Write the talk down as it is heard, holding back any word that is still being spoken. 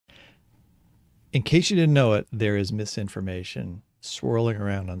In case you didn't know it, there is misinformation swirling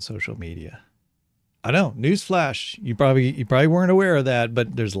around on social media. I know, newsflash. You probably weren't aware of that,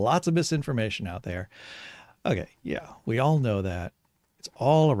 but there's lots of misinformation out there. Okay, yeah, we all know that. It's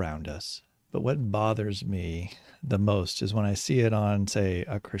all around us. But what bothers me the most is when I see it on, say,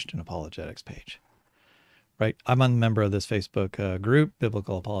 a Christian apologetics page. Right? I'm a member of this Facebook group,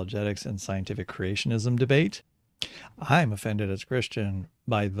 Biblical Apologetics and Scientific Creationism Debate. I'm offended as a Christian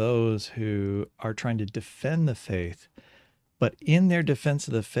by those who are trying to defend the faith, but in their defense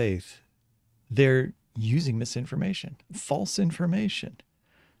of the faith, they're using misinformation, false information.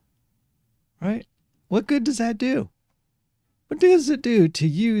 Right? What good does that do? What does it do to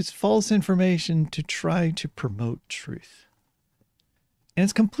use false information to try to promote truth? And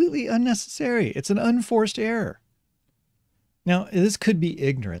it's completely unnecessary. It's an unforced error. Now, this could be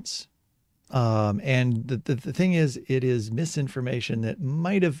ignorance. And the thing is, it is misinformation that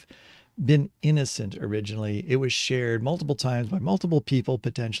might have been innocent originally. It was shared multiple times by multiple people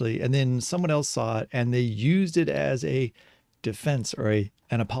potentially, and then someone else saw it and they used it as a defense or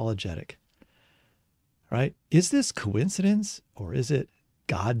an apologetic. Right? Is this coincidence or is it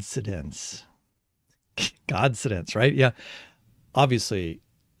Godcidence? Godcidence, right? Yeah. Obviously,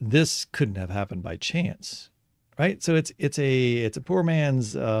 this couldn't have happened by chance, right? So it's a poor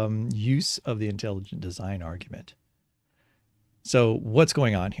man's use of the intelligent design argument. So what's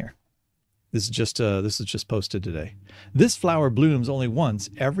going on here? This is just posted today. This flower blooms only once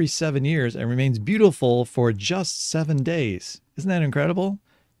every 7 years and remains beautiful for just 7 days. Isn't that incredible?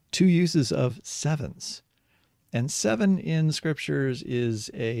 2 uses of sevens. And 7 in scriptures is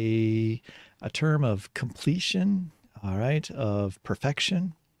a term of completion, all right, of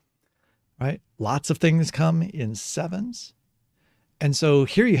perfection, right? Lots of things come in sevens. And so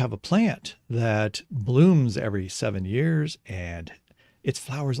here you have a plant that blooms every 7 years and its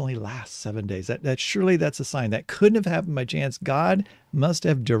flowers only last 7 days. That surely that's a sign that couldn't have happened by chance. God must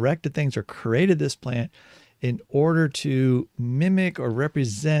have directed things or created this plant in order to mimic or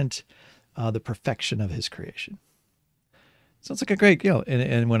represent the perfection of his creation. Sounds like a great,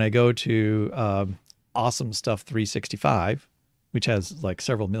 and when I go to Awesome Stuff 365, which has like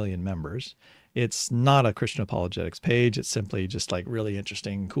several million members, it's not a Christian apologetics page. It's simply just like really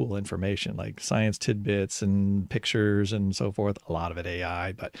interesting, cool information, like science tidbits and pictures and so forth. A lot of it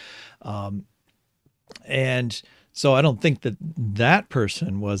AI, but, and so I don't think that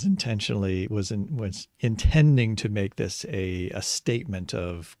person was intending to make this a statement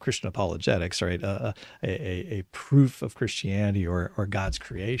of Christian apologetics, right? A proof of Christianity or God's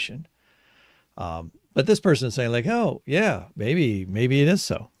creation. But this person is saying like, oh yeah, maybe it is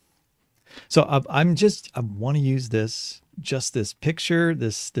so. So I want to use this picture,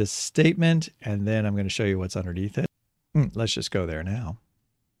 this statement, and then I'm going to show you what's underneath it. Let's just go there now.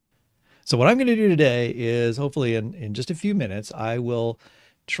 So what I'm going to do today is hopefully in just a few minutes, I will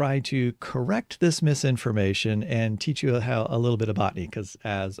try to correct this misinformation and teach you a little bit of botany, because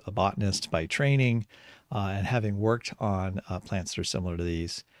as a botanist by training and having worked on plants that are similar to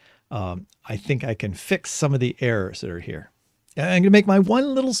these, I think I can fix some of the errors that are here. And I'm going to make my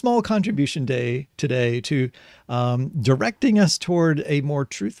one little small contribution today to directing us toward a more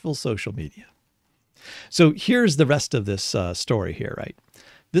truthful social media. So here's the rest of this story here, right?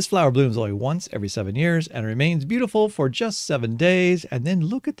 This flower blooms only once every 7 years and remains beautiful for just 7 days. And then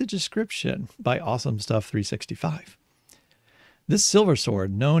look at the description by Awesome Stuff 365. This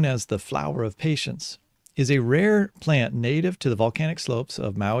silversword, known as the flower of patience, is a rare plant native to the volcanic slopes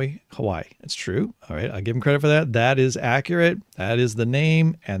of Maui, Hawaii. It's true. All right. I give him credit for that. That is accurate. That is the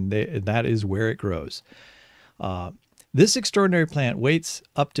name, and that is where it grows. This extraordinary plant waits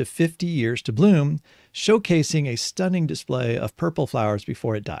up to 50 years to bloom, showcasing a stunning display of purple flowers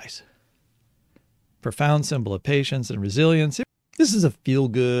before it dies. Profound symbol of patience and resilience. This is a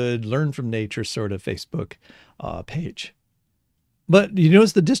feel-good, learn from nature sort of Facebook page. But you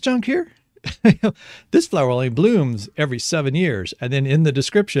notice the disjunct here? This flower only blooms every 7 years. And then in the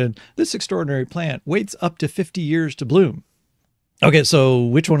description, this extraordinary plant waits up to 50 years to bloom. Okay, so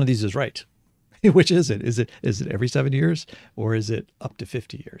which one of these is right? Which is it? Is it every 7 years or is it up to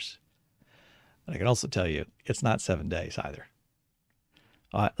 50 years? And I can also tell you it's not 7 days either.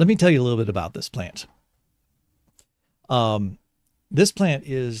 Let me tell you a little bit about this plant. This plant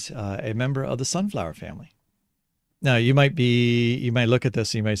is a member of the sunflower family. Now you might look at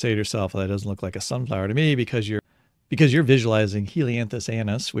this and you might say to yourself, well, that doesn't look like a sunflower to me because you're visualizing Helianthus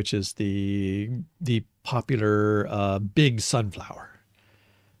anus, which is the popular big sunflower.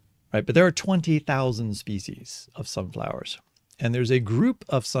 Right, but there are 20,000 species of sunflowers, and there's a group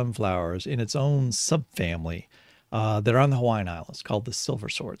of sunflowers in its own subfamily that are on the Hawaiian Islands called the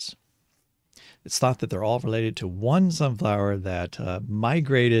Silverswords. It's thought that they're all related to one sunflower that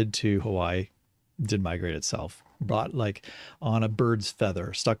migrated to Hawaii, didn't migrate itself, brought like on a bird's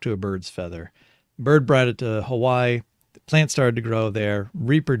feather, stuck to a bird's feather. Bird brought it to Hawaii. The plant started to grow there,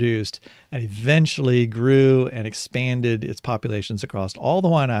 reproduced, and eventually grew and expanded its populations across all the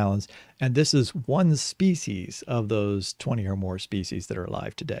Hawaiian Islands. And this is one species of those 20 or more species that are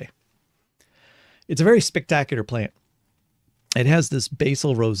alive today. It's a very spectacular plant. It has this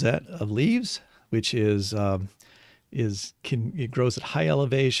basal rosette of leaves, which it grows at high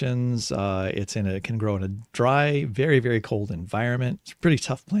elevations. It can grow in a dry, very, very cold environment. It's a pretty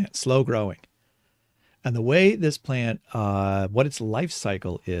tough plant, slow growing. And the way this plant, what its life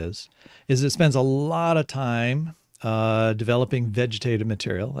cycle is it spends a lot of time developing vegetative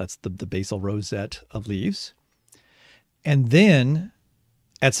material. That's the basal rosette of leaves. And then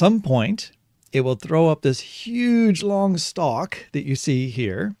at some point, it will throw up this huge long stalk that you see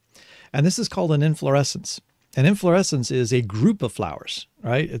here. And this is called an inflorescence. An inflorescence is a group of flowers,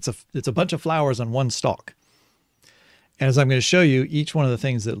 right? It's a bunch of flowers on one stalk. And as I'm going to show you, each one of the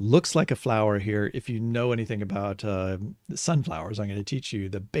things that looks like a flower here, if you know anything about sunflowers, I'm going to teach you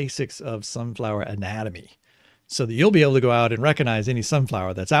the basics of sunflower anatomy so that you'll be able to go out and recognize any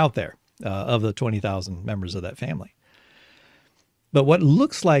sunflower that's out there of the 20,000 members of that family. But what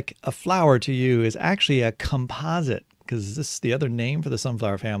looks like a flower to you is actually a composite, because the other name for the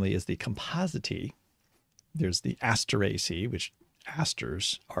sunflower family is the compositae. There's the asteraceae, which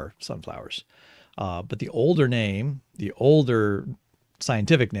asters are sunflowers. But the older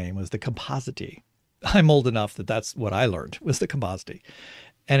scientific name was the compositae. I'm old enough that that's what I learned was the compositae.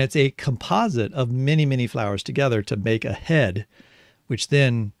 And it's a composite of many, many flowers together to make a head, which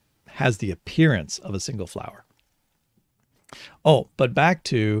then has the appearance of a single flower. Oh, but back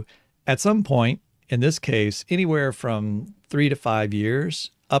to, at some point, in this case, anywhere from 3 to 5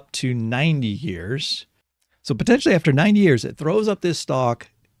 years up to 90 years. So potentially after 90 years, it throws up this stalk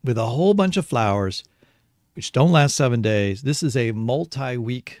with a whole bunch of flowers, which don't last 7 days. This is a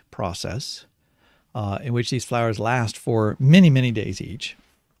multi-week process in which these flowers last for many, many days each.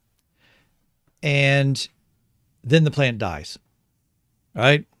 And then the plant dies,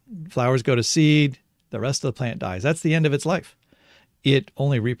 right? Flowers go to seed. The rest of the plant dies. That's the end of its life. It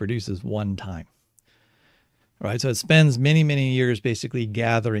only reproduces one time. All right, so it spends many, many years basically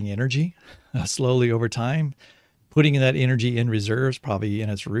gathering energy slowly over time, putting that energy in reserves, probably in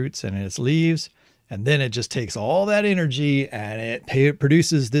its roots and in its leaves. And then it just takes all that energy and it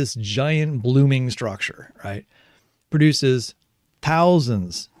produces this giant blooming structure, right? Produces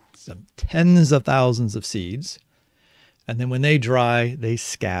thousands, some tens of thousands of seeds. And then when they dry, they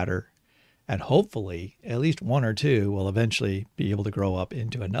scatter. And hopefully, at least one or two will eventually be able to grow up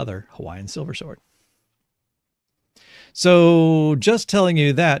into another Hawaiian silversword. So just telling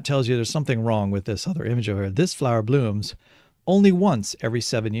you that tells you there's something wrong with this other image over here. This flower blooms only once every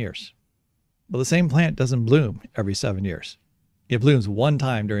 7 years. Well, the same plant doesn't bloom every 7 years. It blooms one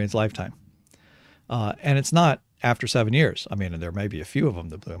time during its lifetime. And it's not after 7 years. I mean, there may be a few of them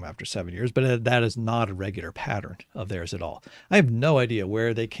that bloom after 7 years, but that is not a regular pattern of theirs at all. I have no idea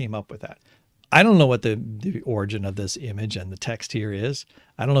where they came up with that. I don't know what the origin of this image and the text here is.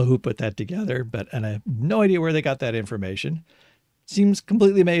 I don't know who put that together, and I have no idea where they got that information. Seems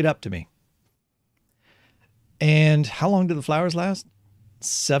completely made up to me. And how long do the flowers last?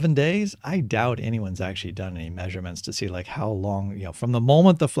 7 days? I doubt anyone's actually done any measurements to see like how long, from the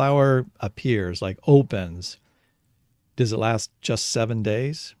moment the flower appears, like opens, does it last just 7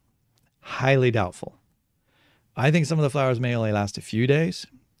 days? Highly doubtful. I think some of the flowers may only last a few days.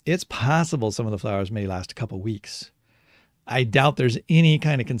 It's possible some of the flowers may last a couple of weeks. I doubt there's any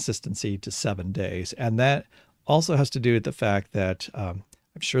kind of consistency to 7 days. And that also has to do with the fact that I'm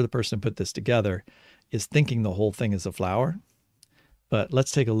sure the person who put this together is thinking the whole thing is a flower. But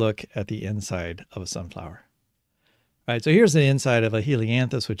let's take a look at the inside of a sunflower. All right, so here's the inside of a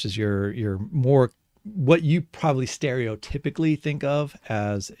helianthus, which is your more, what you probably stereotypically think of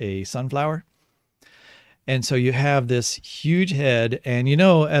as a sunflower. And so you have this huge head, and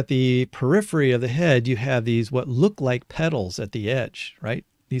at the periphery of the head, you have these what look like petals at the edge, right?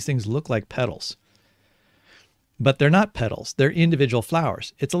 These things look like petals. But they're not petals, they're individual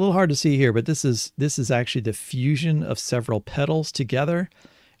flowers. It's a little hard to see here, but this is actually the fusion of several petals together.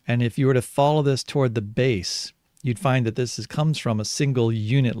 And if you were to follow this toward the base, you'd find that this comes from a single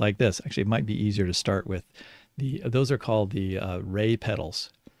unit like this. Actually, it might be easier to start with. Those are called the ray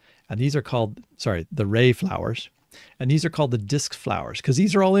petals. And these are called, the ray flowers. And these are called the disc flowers because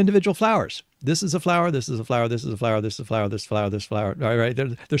these are all individual flowers. This is a flower, this is a flower, this is a flower, this is a flower, this flower, this flower. All right,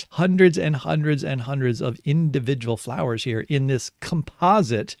 there's hundreds and hundreds and hundreds of individual flowers here in this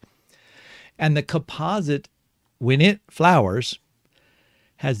composite. And the composite, when it flowers,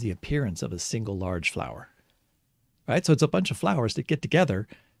 has the appearance of a single large flower, right? So it's a bunch of flowers that get together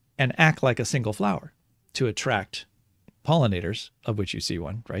and act like a single flower to attract pollinators, of which you see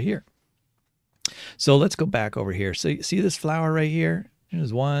one right here. So let's go back over here. So you see this flower right here?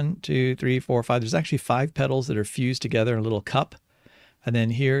 There's 1, 2, 3, 4, 5. There's actually 5 petals that are fused together in a little cup. And then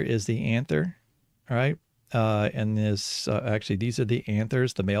here is the anther, all right? And this, actually, these are the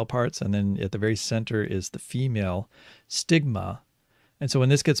anthers, the male parts. And then at the very center is the female stigma. And so when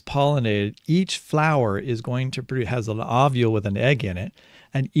this gets pollinated, each flower is going to produce, has an ovule with an egg in it,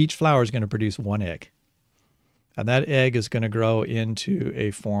 and each flower is going to produce 1 egg. And that egg is going to grow into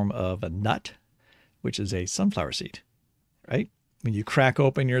a form of a nut, which is a sunflower seed, right? When you crack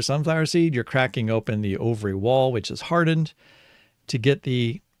open your sunflower seed, you're cracking open the ovary wall, which is hardened, to get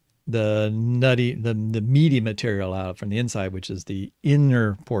the meaty material out from the inside, which is the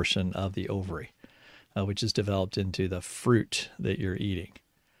inner portion of the ovary, which is developed into the fruit that you're eating.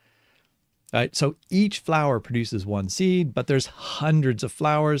 All right, so each flower produces 1 seed, but there's hundreds of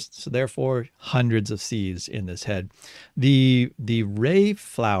flowers, so therefore hundreds of seeds in this head. The ray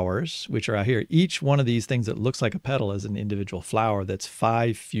flowers, which are out here, each one of these things that looks like a petal is an individual flower that's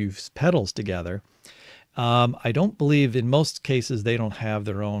 5 fused petals together. I don't believe, in most cases, they don't have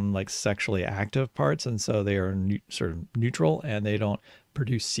their own like sexually active parts, and so they are sort of neutral, and they don't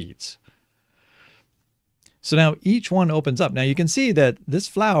produce seeds. So now each one opens up. Now you can see that this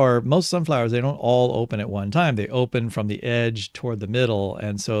flower, most sunflowers, they don't all open at one time. They open from the edge toward the middle.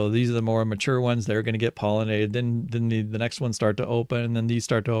 And so these are the more mature ones. They're going to get pollinated. Then the next ones start to open, and then these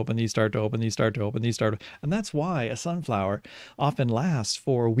start to open, these start to open, these start to open, these start to, and that's why a sunflower often lasts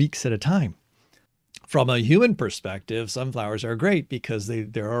for weeks at a time. From a human perspective, sunflowers are great because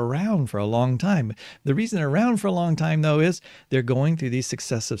they're around for a long time. The reason they're around for a long time, though, is they're going through these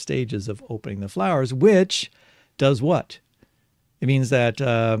successive stages of opening the flowers, which does what? It means that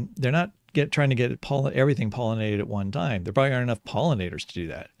they're not trying to get everything pollinated at one time. There probably aren't enough pollinators to do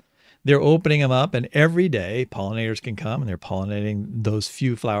that. They're opening them up, and every day pollinators can come, and they're pollinating those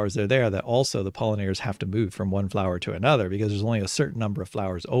few flowers that are there. That also the pollinators have to move from one flower to another because there's only a certain number of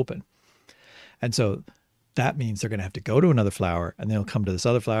flowers open. And so that means they're going to have to go to another flower, and they'll come to this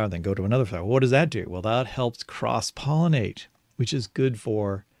other flower, and then go to another flower. What does that do? Well, that helps cross-pollinate, which is good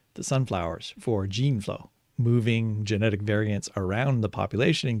for the sunflowers, for gene flow, moving genetic variants around the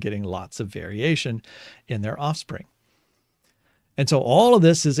population and getting lots of variation in their offspring. And so all of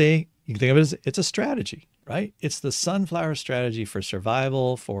this is you can think of it as, it's a strategy, right? It's the sunflower strategy for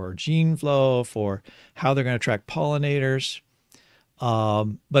survival, for gene flow, for how they're going to attract pollinators.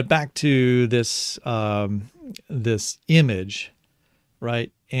 But back to this, this image,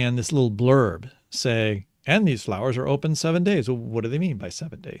 right? And this little blurb saying, and these flowers are open 7 days. Well, what do they mean by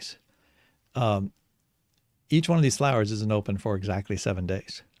 7 days? Each one of these flowers isn't open for exactly 7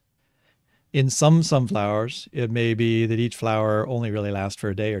 days. In some sunflowers, it may be that each flower only really lasts for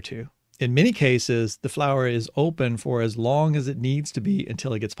a day or two. In many cases, the flower is open for as long as it needs to be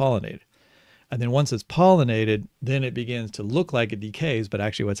until it gets pollinated. And then once it's pollinated, then it begins to look like it decays, but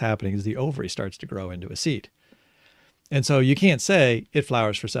actually what's happening is the ovary starts to grow into a seed. And so you can't say it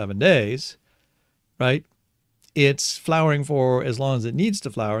flowers for 7 days, right? It's flowering for as long as it needs to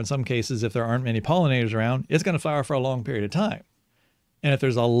flower. In some cases, if there aren't many pollinators around, it's going to flower for a long period of time. And if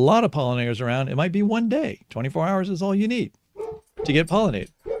there's a lot of pollinators around, it might be 1 day. 24 hours is all you need to get pollinated.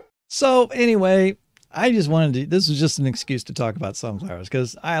 So anyway, I just wanted to, this was just an excuse to talk about sunflowers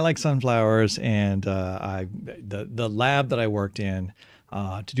because I like sunflowers, and the lab that I worked in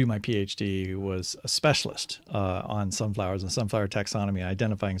to do my PhD was a specialist on sunflowers and sunflower taxonomy,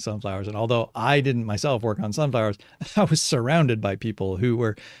 identifying sunflowers. And although I didn't myself work on sunflowers, I was surrounded by people who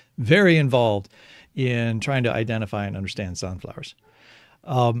were very involved in trying to identify and understand sunflowers.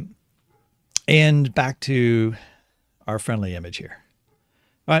 And back to our friendly image here.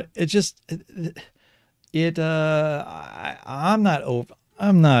 Right? It's just, I'm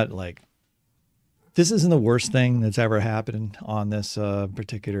not like, this isn't the worst thing that's ever happened on this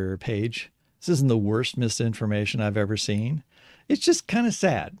particular page. This isn't the worst misinformation I've ever seen. It's just kind of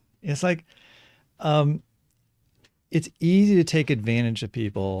sad. It's like, it's easy to take advantage of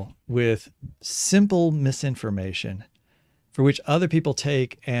people with simple misinformation for which other people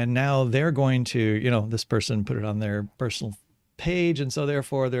take, and now they're going to, you know, this person put it on their personal page, and so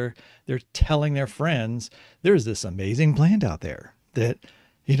therefore they're telling their friends there's this amazing plant out there that,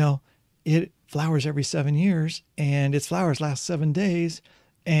 you know, it flowers every 7 years and its flowers last 7 days,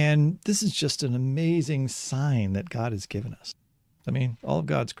 and this is just an amazing sign that God has given us. I mean, all of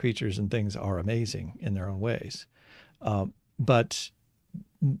God's creatures and things are amazing in their own ways, but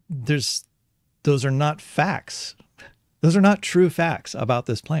there's Those are not facts. Those are not true facts about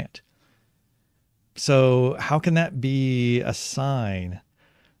this plant. So how can that be a sign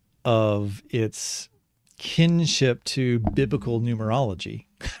of its kinship to biblical numerology,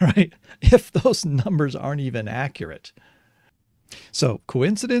 right? If those numbers aren't even accurate. So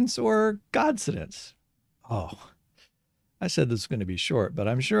coincidence or godcidence? Oh, I said this was going to be short, but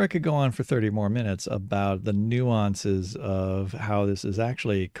I'm sure I could go on for 30 more minutes about the nuances of how this is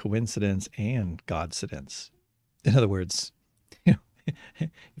actually coincidence and godcidence. In other words, you know, if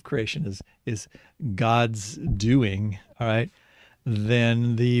creation is God's doing, all right,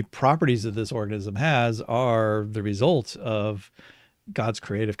 then the properties that this organism has are the result of God's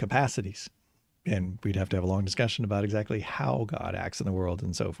creative capacities. And we'd have to have a long discussion about exactly how God acts in the world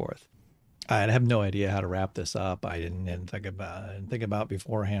and so forth. I have no idea how to wrap this up. I didn't think about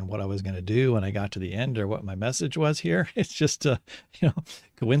beforehand what I was going to do when I got to the end or what my message was here. It's just,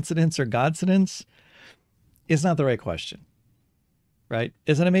 coincidence or godcidence. It's not the right question, right?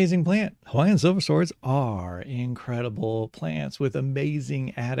 It's an amazing plant. Hawaiian silverswords are incredible plants with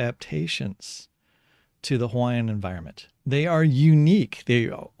amazing adaptations to the Hawaiian environment. They are unique.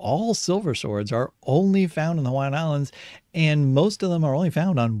 All silver swords are only found in the Hawaiian Islands, and most of them are only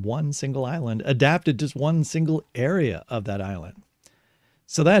found on one single island, adapted to one single area of that island.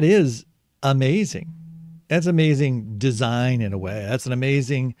 So that is amazing. That's amazing design in a way. That's an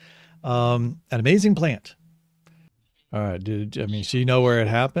amazing plant. All right. She know where it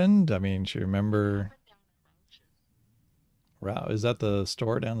happened? I mean, she remember. Wow, is that the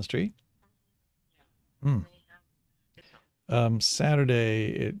store down the street? Hmm.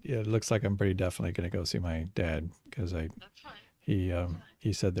 Saturday, it looks like I'm pretty definitely going to go see my dad because he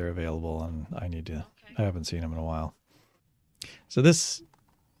said they're available and I need to. I haven't seen him in a while. So this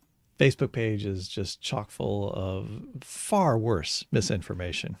Facebook page is just chock full of far worse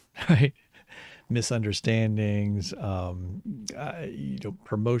misinformation, right? Misunderstandings,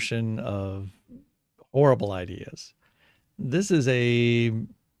 promotion of horrible ideas. This is a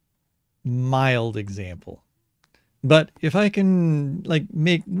mild example. But if I can like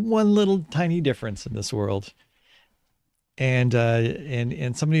make one little tiny difference in this world, and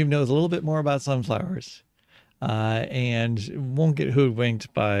somebody who knows a little bit more about sunflowers, and won't get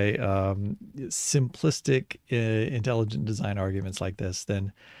hoodwinked by simplistic, intelligent design arguments like this,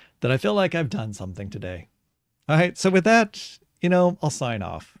 then I feel like I've done something today. All right. So with that, I'll sign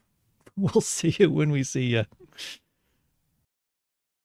off. We'll see you when we see you.